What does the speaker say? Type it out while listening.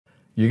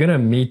you're going to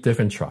meet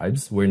different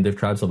tribes. We're in different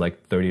tribes of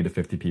like 30 to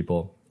 50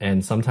 people.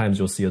 And sometimes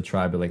you'll see a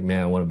tribe, you're like,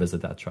 man, I want to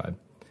visit that tribe.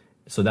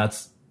 So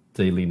that's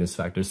the eliteness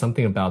factor.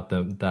 Something about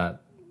them,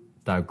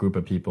 that group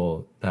of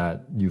people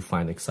that you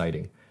find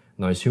exciting.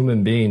 Now, as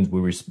human beings,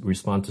 we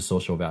respond to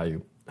social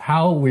value.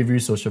 How we view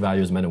social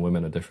value as men and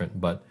women are different,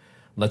 but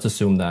let's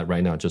assume that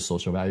right now, just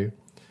social value.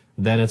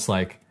 Then it's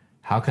like,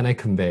 how can I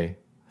convey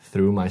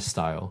through my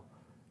style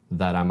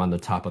that I'm on the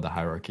top of the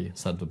hierarchy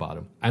instead of the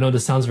bottom? I know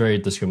this sounds very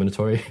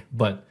discriminatory,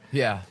 but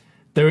yeah,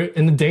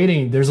 in the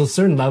dating, there's a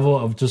certain level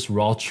of just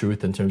raw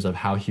truth in terms of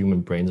how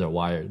human brains are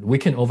wired. We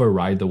can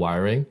override the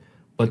wiring,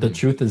 but the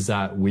truth is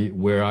that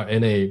we're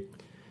in a,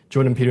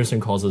 Jordan Peterson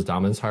calls this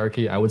dominance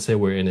hierarchy. I would say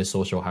we're in a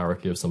social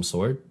hierarchy of some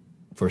sort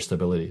for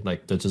stability.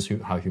 Like that's just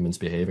how humans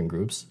behave in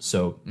groups.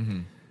 So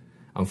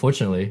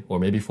unfortunately, or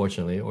maybe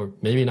fortunately, or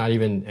maybe not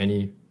even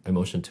any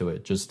emotion to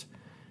it, just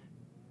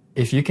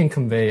if you can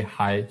convey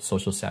high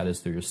social status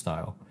through your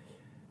style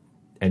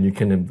and you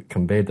can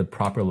convey the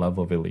proper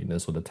level of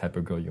eliteness or the type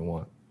of girl you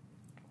want,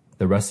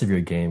 the rest of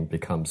your game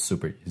becomes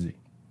super easy.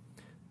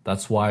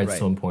 That's why it's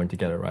so important to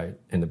get it right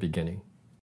in the beginning.